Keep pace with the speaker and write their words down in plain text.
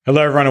Hello,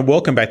 everyone, and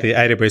welcome back to the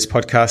AWS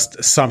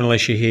podcast. Simon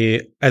Alicia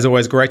here. As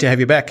always, great to have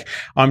you back.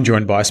 I'm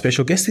joined by a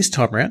special guest this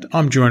time around.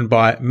 I'm joined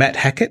by Matt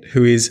Hackett,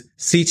 who is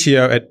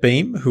CTO at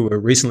Beme, who were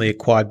recently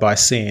acquired by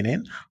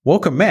CNN.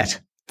 Welcome,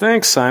 Matt.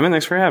 Thanks, Simon.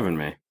 Thanks for having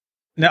me.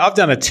 Now, I've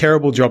done a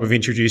terrible job of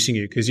introducing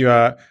you because you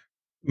are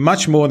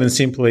much more than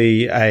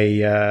simply a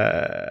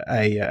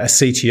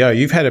CTO.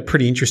 You've had a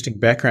pretty interesting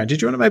background.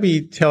 Did you want to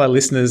maybe tell our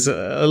listeners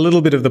a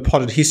little bit of the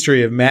potted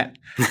history of Matt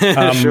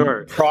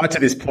Sure. prior to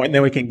this point? And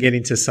then we can get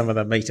into some of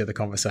the meat of the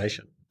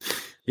conversation.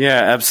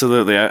 Yeah,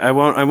 absolutely. I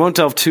won't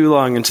delve too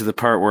long into the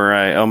part where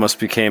I almost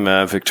became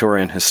a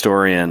Victorian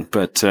historian,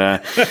 but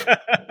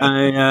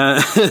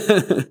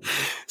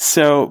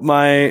so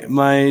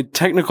my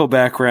technical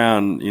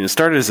background,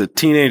 started as a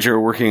teenager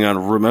working on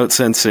remote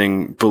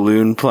sensing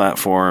balloon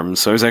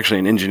platforms. So I was actually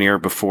an engineer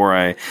before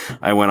I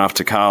went off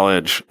to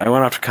college.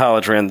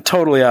 Ran the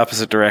totally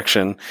opposite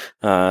direction,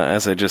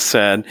 as I just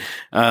said.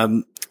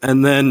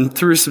 And then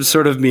through some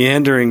sort of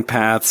meandering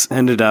paths,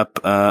 ended up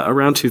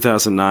around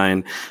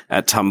 2009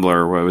 at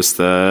Tumblr, where I was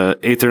the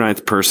 8th or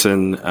ninth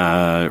person,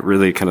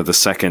 really kind of the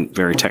second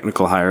very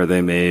technical hire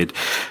they made.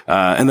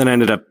 And then I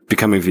ended up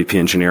becoming VP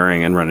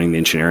engineering and running the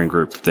engineering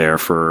group there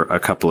for a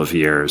couple of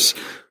years.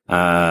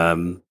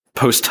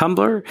 Post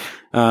Tumblr,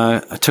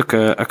 I took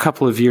a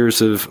couple of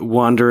years of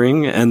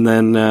wandering and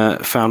then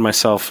found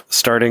myself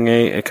starting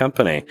a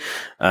company.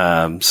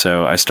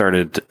 So I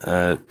started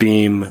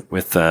Beme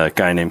with a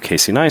guy named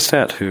Casey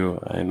Neistat, who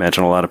I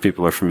imagine a lot of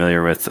people are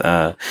familiar with,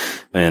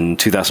 in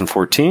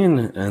 2014,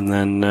 and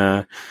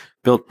then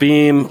built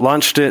Beme,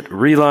 launched it,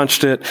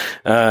 relaunched it,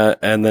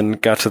 and then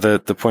got to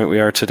the point we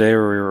are today,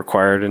 where we were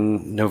acquired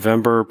in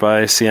November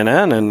by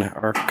CNN and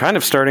are kind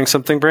of starting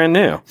something brand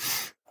new.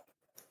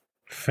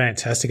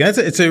 Fantastic.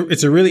 It's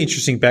a really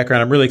interesting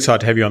background. I'm really excited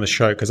to have you on the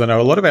show because I know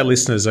a lot of our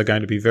listeners are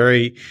going to be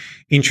very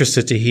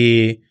interested to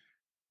hear,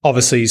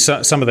 obviously,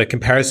 some of the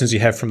comparisons you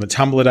have from the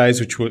Tumblr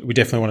days, which we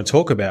definitely want to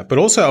talk about, but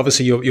also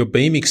obviously your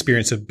Beme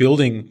experience of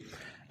building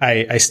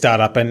a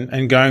startup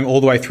and going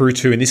all the way through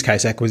to, in this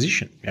case,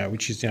 acquisition,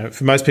 which is,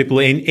 for most people,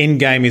 end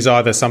game is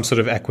either some sort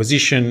of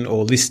acquisition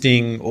or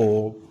listing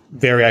or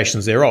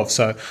variations thereof.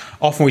 So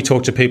often we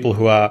talk to people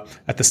who are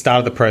at the start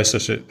of the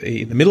process, or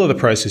in the middle of the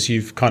process.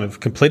 You've kind of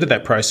completed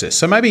that process.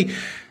 So maybe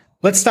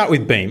let's start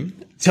with Beme.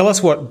 Tell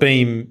us what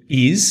Beme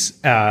is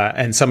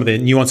and some of the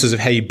nuances of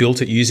how you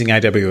built it using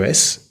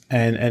AWS,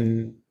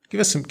 and give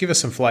us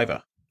some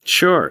flavor.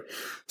 Sure.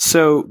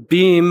 So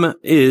Beme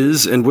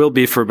is and will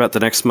be for about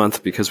the next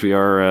month, because we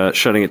are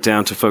shutting it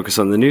down to focus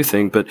on the new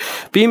thing. But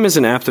Beme is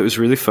an app that was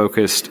really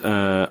focused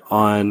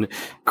on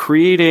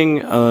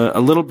creating a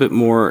little bit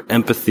more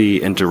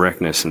empathy and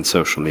directness in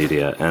social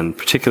media, and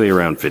particularly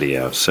around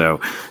video. So,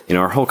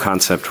 our whole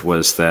concept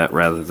was that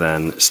rather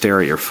than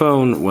stare at your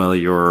phone while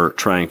you're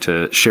trying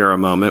to share a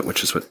moment,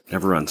 which is what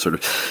everyone sort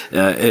of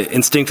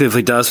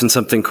instinctively does when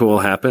something cool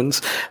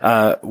happens,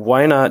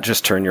 why not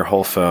just turn your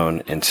whole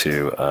phone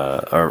into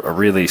a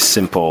really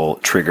simple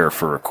trigger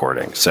for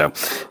recording? So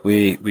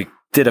we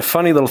did a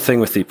funny little thing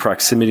with the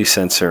proximity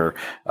sensor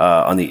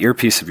on the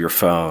earpiece of your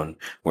phone,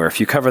 where if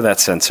you cover that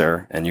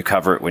sensor and you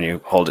cover it when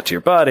you hold it to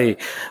your body,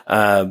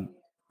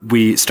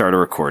 we start a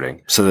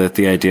recording. So that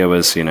the idea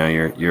was,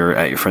 you're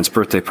at your friend's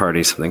birthday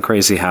party, something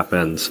crazy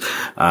happens,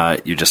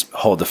 you just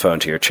hold the phone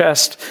to your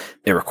chest,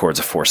 it records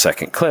a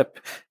 4-second clip,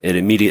 it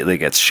immediately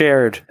gets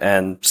shared,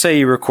 and say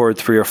you record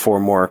 3 or 4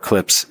 more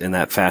clips in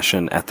that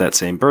fashion at that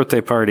same birthday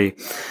party,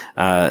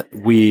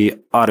 we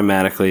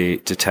automatically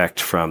detect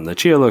from the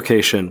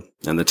geolocation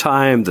and the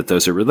time that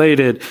those are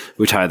related.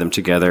 We tie them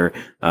together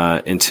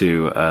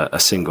into a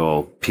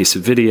single piece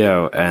of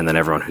video, and then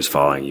everyone who's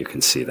following you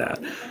can see that.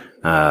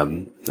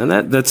 And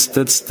that's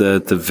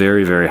the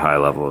very, very high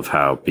level of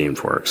how Beme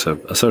works. So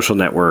a social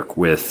network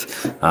with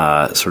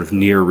sort of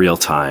near real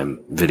time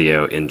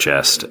video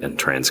ingest and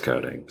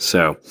transcoding.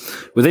 So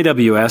with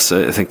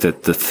AWS, I think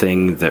that the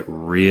thing that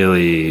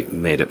really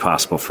made it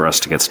possible for us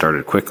to get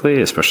started quickly,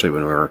 especially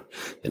when we were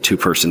a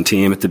 2-person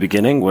team at the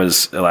beginning,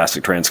 was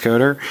Elastic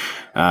Transcoder,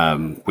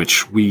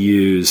 which we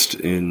used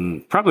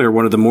in probably are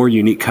one of the more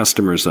unique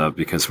customers of,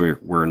 because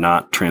we're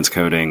not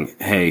transcoding,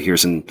 hey,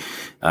 here's an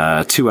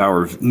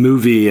 2-hour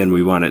movie and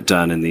we want it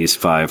done in these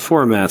 5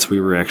 formats.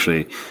 We were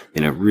actually,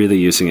 really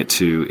using it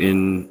to,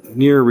 in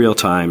near real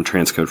time,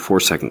 transcode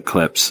 4-second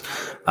clips,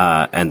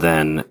 and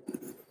then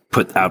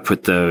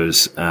output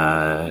those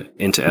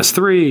into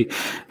S3,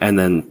 and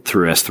then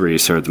through S3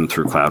 serve them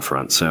through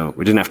CloudFront. So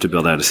we didn't have to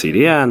build out a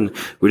CDN,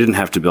 we didn't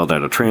have to build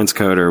out a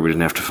transcoder, we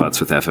didn't have to futz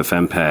with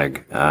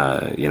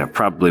FFmpeg.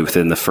 Probably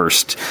within the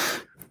first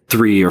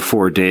 3 or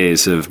 4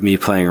 days of me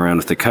playing around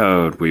with the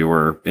code, we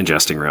were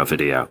ingesting real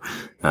video,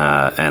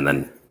 and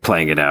then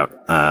playing it out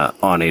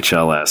on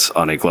HLS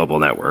on a global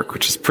network,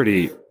 which is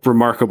pretty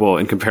remarkable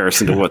in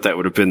comparison to what that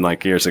would have been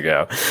like years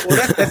ago. Well,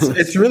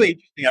 it's really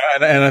interesting,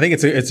 and I think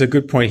it's a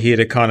good point here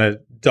to kind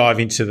of dive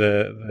into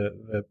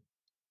the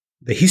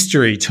the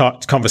history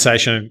type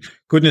conversation.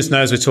 Goodness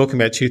knows we're talking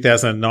about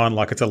 2009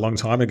 like it's a long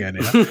time ago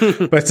now.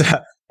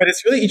 But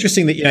it's really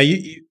interesting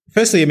that,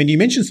 firstly, I mean, you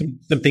mentioned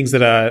some things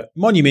that are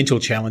monumental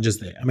challenges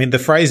there. I mean, the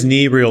phrase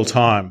near real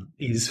time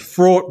is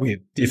fraught with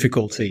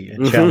difficulty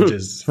and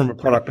challenges from a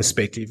product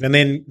perspective. And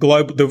then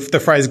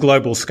the phrase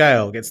global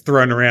scale gets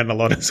thrown around a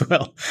lot as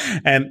well.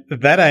 And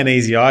that ain't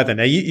easy either.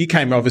 Now, you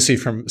came obviously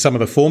from some of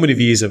the formative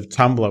years of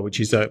Tumblr, which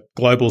is a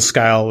global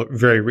scale,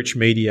 very rich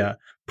media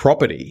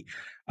property.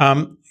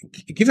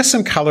 Give us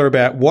some color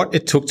about what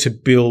it took to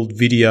build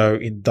video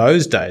in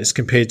those days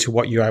compared to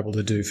what you're able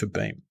to do for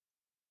Beme.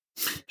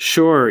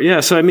 Sure.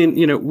 Yeah. So, I mean,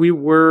 we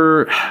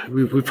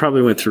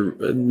probably went through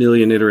a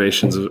million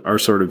iterations of our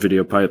sort of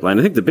video pipeline.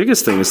 I think the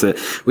biggest thing is that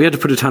we had to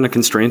put a ton of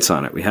constraints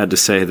on it. We had to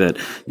say that,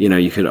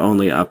 you could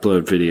only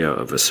upload video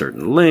of a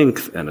certain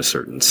length and a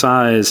certain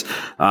size.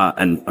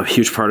 And a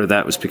huge part of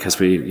that was because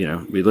we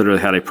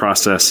literally had a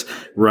process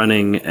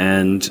running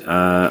and,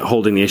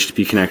 holding the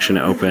HTTP connection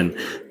open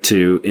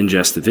to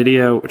ingest the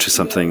video, which is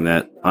something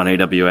that on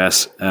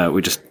AWS,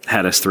 we just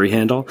had S3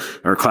 handle,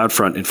 or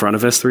CloudFront in front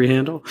of S3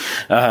 handle.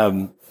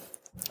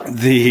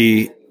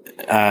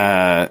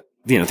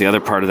 The other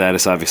part of that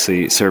is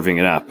obviously serving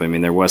it up. I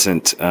mean, there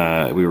wasn't,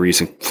 we were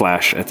using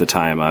Flash at the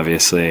time,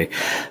 obviously.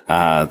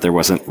 There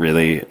wasn't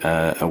really,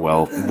 a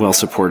well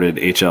supported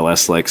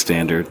HLS-like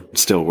standard.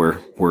 Still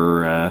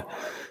we're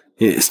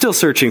still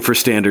searching for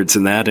standards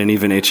in that, and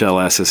even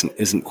HLS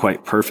isn't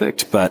quite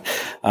perfect, but,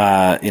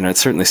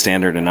 it's certainly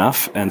standard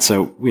enough. And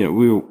so,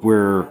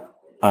 we're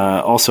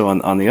also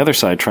on the other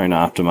side trying to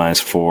optimize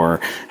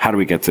for how do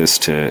we get this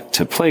to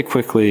play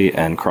quickly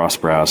and cross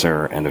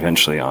browser and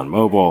eventually on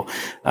mobile.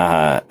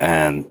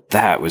 And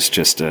that was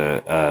just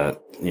a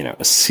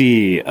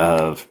sea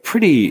of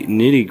pretty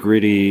nitty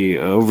gritty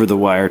over the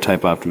wire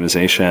type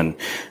optimization,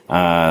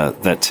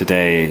 that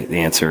today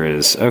the answer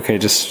is, okay,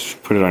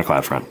 just put it on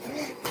CloudFront.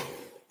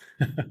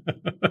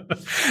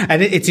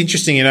 And it's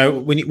interesting,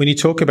 when you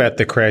talk about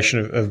the creation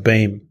of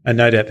Beme, and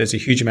no doubt there's a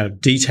huge amount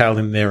of detail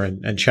in there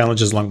and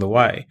challenges along the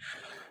way.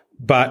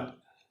 But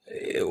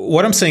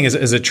what I'm seeing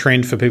as a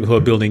trend for people who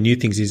are building new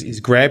things is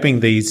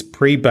grabbing these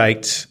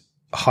pre-baked,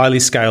 highly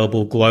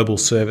scalable global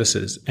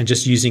services and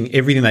just using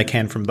everything they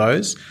can from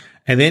those,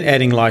 and then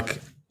adding like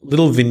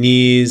little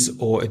veneers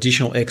or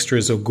additional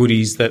extras or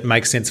goodies that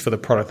make sense for the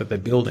product that they're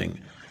building,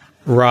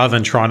 rather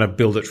than trying to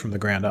build it from the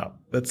ground up.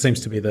 That seems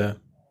to be the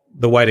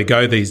way to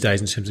go these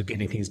days in terms of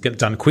getting things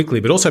done quickly,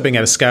 but also being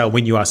able to scale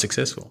when you are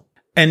successful.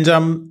 And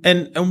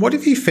what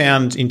have you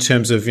found in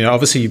terms of,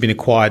 obviously you've been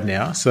acquired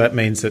now, so that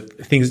means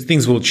that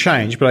things will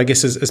change. But I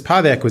guess as part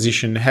of the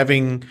acquisition,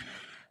 having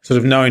sort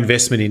of no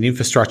investment in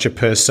infrastructure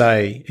per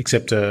se,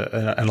 except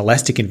an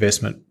elastic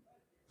investment,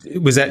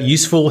 was that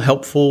useful,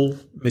 helpful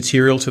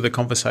material to the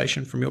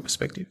conversation from your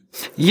perspective?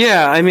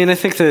 Yeah, I mean, I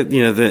think that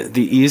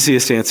the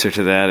easiest answer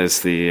to that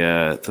is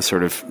the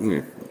sort of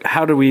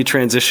how do we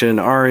transition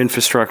our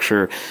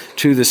infrastructure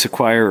to this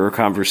acquirer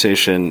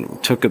conversation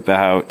took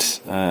about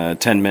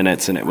 10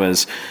 minutes, and it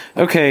was,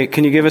 okay,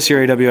 can you give us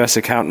your AWS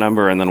account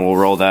number, and then we'll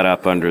roll that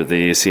up under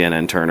the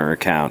CNN Turner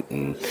account,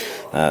 and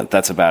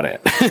that's about it.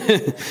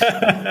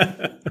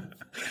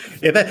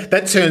 Yeah,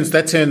 that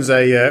turns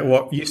a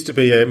what used to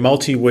be a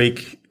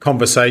multi-week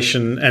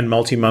conversation and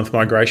multi-month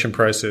migration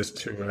process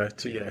to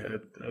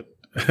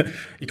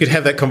you could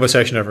have that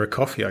conversation over a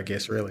coffee, I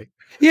guess, really.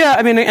 Yeah,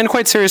 I mean, and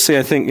quite seriously,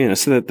 I think,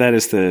 so that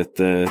is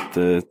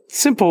the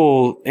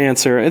simple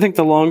answer. I think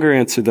the longer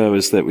answer, though,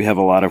 is that we have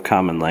a lot of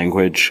common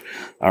language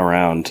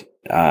around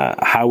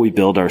how we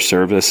build our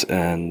service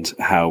and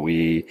how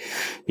we,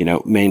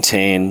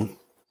 maintain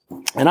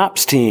an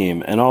ops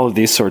team, and all of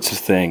these sorts of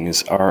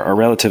things are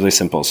relatively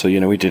simple. So,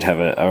 we did have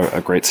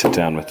a great sit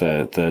down with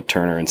the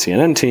Turner and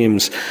CNN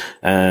teams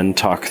and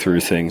talk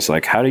through things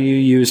like, how do you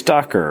use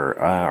Docker?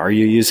 Are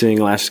you using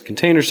Elastic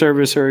Container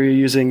Service, or are you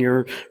using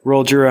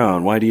rolled your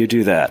own? Why do you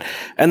do that?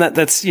 And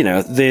that's,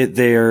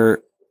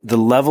 the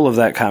level of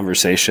that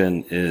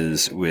conversation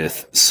is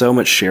with so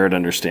much shared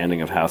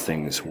understanding of how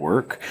things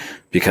work,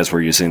 because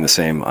we're using the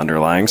same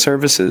underlying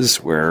services,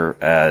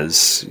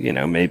 whereas,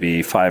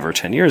 maybe 5 or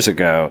 10 years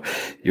ago,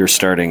 you're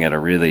starting at a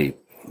really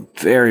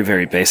very,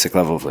 very basic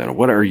level of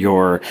what are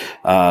your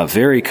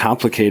very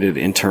complicated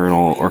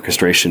internal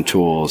orchestration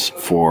tools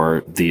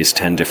for these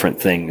 10 different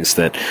things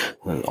that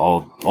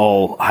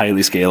all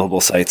highly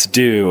scalable sites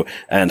do,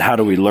 and how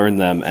do we learn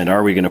them, and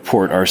are we going to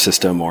port our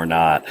system or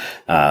not?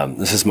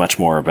 This is much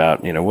more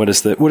about, what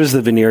is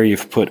the veneer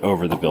you've put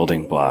over the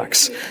building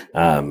blocks?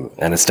 And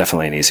it's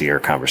definitely an easier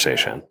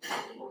conversation.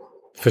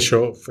 For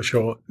sure.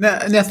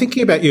 Now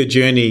thinking about your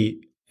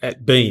journey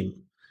at Beme,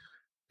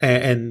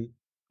 and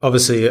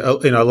obviously, a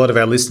lot of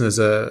our listeners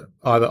are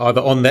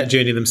either on that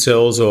journey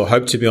themselves or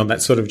hope to be on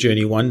that sort of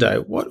journey one day.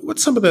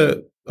 What's some of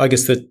the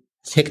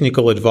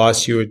technical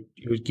advice you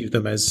would give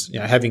them as,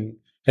 having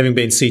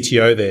been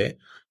CTO there?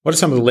 What are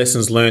some of the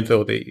lessons learned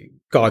or the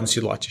guidance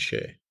you'd like to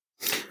share?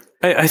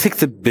 I think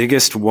the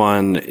biggest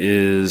one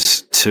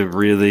is to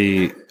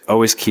really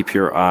always keep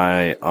your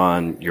eye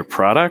on your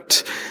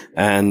product,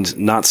 and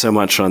not so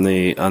much on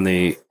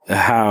the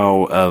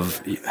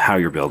how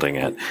you're building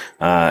it.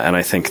 And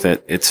I think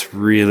that it's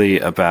really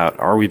about,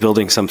 are we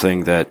building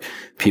something that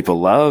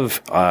people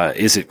love?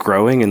 Is it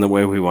growing in the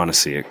way we want to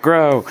see it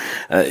grow?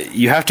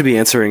 You have to be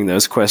answering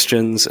those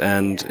questions.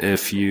 And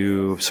if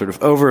you sort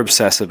of over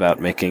obsess about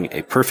making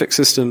a perfect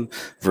system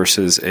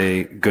versus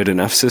a good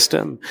enough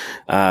system,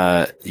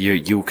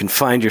 you can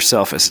find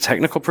yourself as a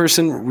technical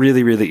person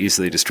really, really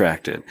easily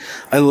distracted.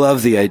 I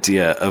love the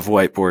idea of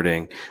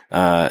whiteboarding,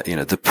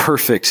 the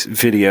perfect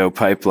video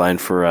pipeline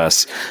for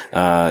us,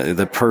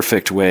 the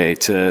perfect way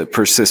to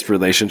persist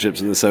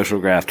relationships in the social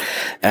graph.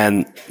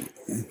 And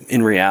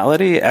in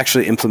reality,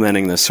 actually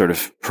implementing this sort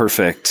of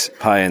perfect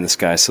pie in the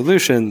sky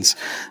solutions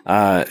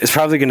is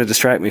probably going to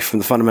distract me from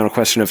the fundamental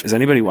question of, is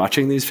anybody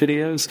watching these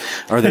videos?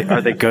 Are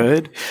they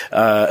good?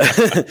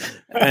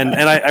 And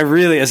I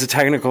really, as a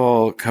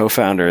technical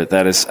co-founder,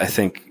 that is, I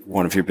think,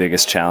 one of your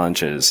biggest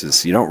challenges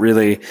is you don't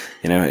really,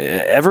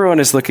 everyone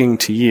is looking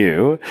to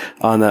you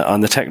on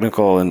the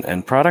technical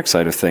and product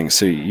side of things.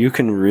 So you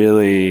can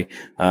really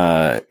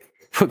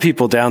put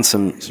people down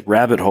some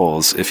rabbit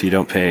holes if you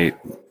don't pay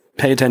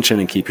attention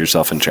and keep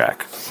yourself in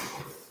track.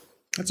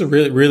 That's a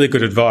really, really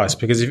good advice,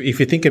 because if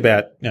you think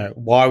about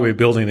why we're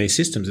building these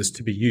systems, is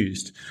to be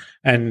used.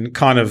 And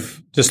kind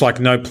of just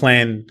like no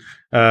plan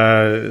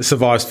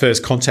survives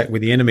first contact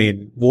with the enemy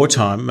in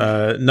wartime,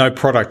 no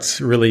product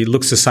really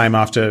looks the same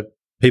after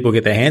people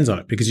get their hands on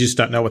it, because you just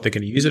don't know what they're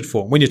going to use it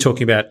for. When you're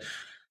talking about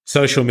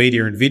social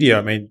media and video,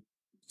 I mean,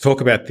 talk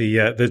about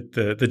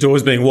the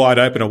doors being wide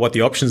open or what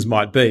the options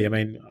might be. I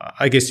mean,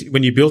 I guess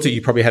when you built it,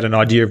 you probably had an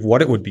idea of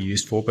what it would be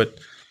used for, but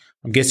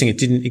I'm guessing it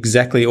didn't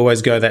exactly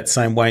always go that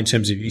same way in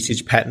terms of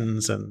usage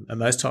patterns and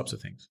those types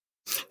of things.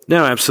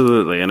 No,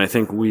 absolutely. And I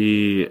think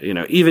we,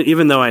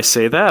 even though I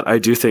say that, I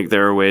do think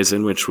there are ways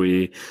in which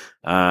we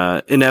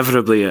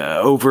inevitably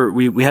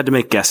we had to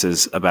make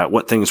guesses about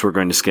what things were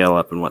going to scale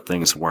up and what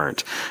things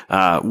weren't.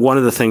 One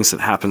of the things that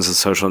happens in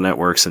social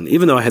networks, and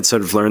even though I had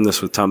sort of learned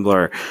this with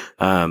Tumblr,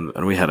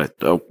 and we had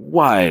a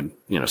wide,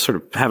 sort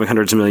of having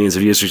hundreds of millions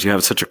of users, you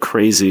have such a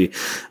crazy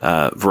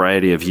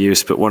variety of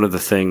use. But one of the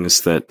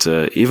things that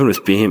even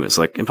with Beme is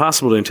like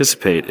impossible to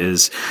anticipate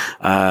is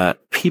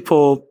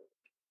people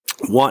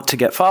want to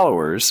get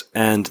followers,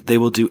 and they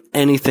will do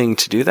anything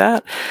to do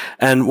that.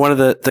 And one of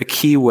the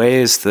key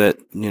ways that,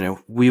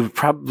 we would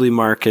probably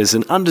mark as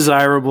an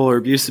undesirable or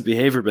abusive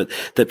behavior, but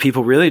that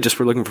people really just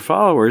were looking for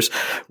followers,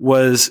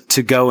 was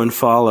to go and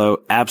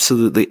follow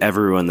absolutely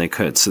everyone they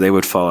could. So they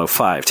would follow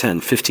 5, 10,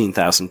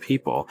 15,000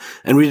 people.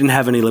 And we didn't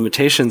have any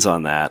limitations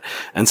on that.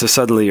 And so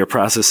suddenly you're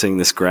processing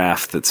this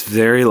graph that's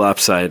very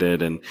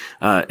lopsided and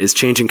is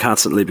changing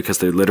constantly because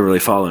they're literally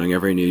following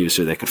every new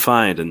user they could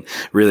find and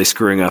really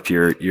screwing up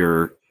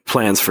your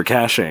plans for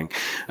caching.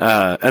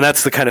 And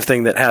that's the kind of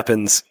thing that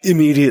happens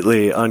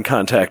immediately on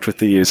contact with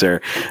the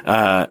user,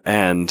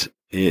 and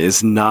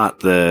is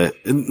not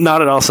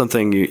at all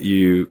something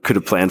you could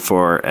have planned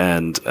for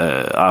and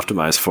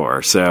optimized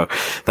for. So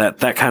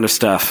that kind of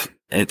stuff,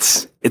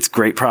 it's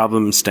great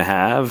problems to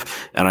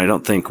have. And I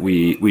don't think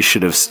we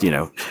should have,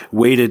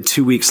 waited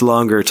 2 weeks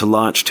longer to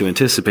launch to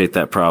anticipate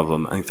that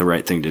problem. I think the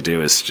right thing to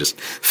do is just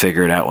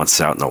figure it out once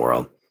it's out in the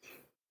world.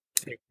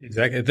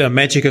 Exactly. The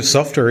magic of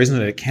software,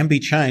 isn't it? It can be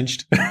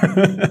changed.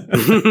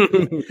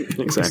 Exactly.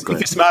 If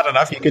you're smart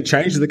enough, you can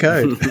change the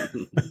code.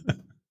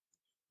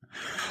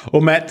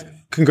 Well, Matt,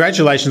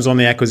 congratulations on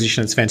the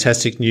acquisition. It's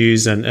fantastic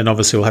news. And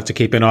obviously we'll have to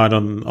keep an eye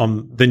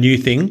on the new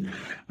thing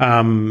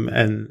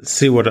and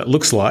see what it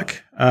looks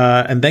like.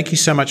 And thank you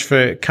so much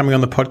for coming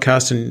on the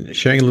podcast and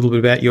sharing a little bit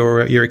about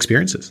your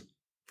experiences.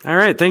 All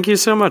right. Thank you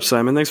so much,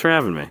 Simon. Thanks for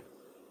having me.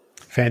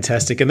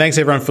 Fantastic. And thanks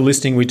everyone for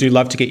listening. We do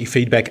love to get your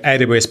feedback,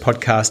 AWS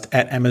podcast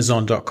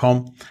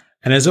 @amazon.com.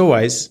 And as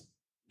always,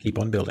 keep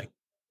on building.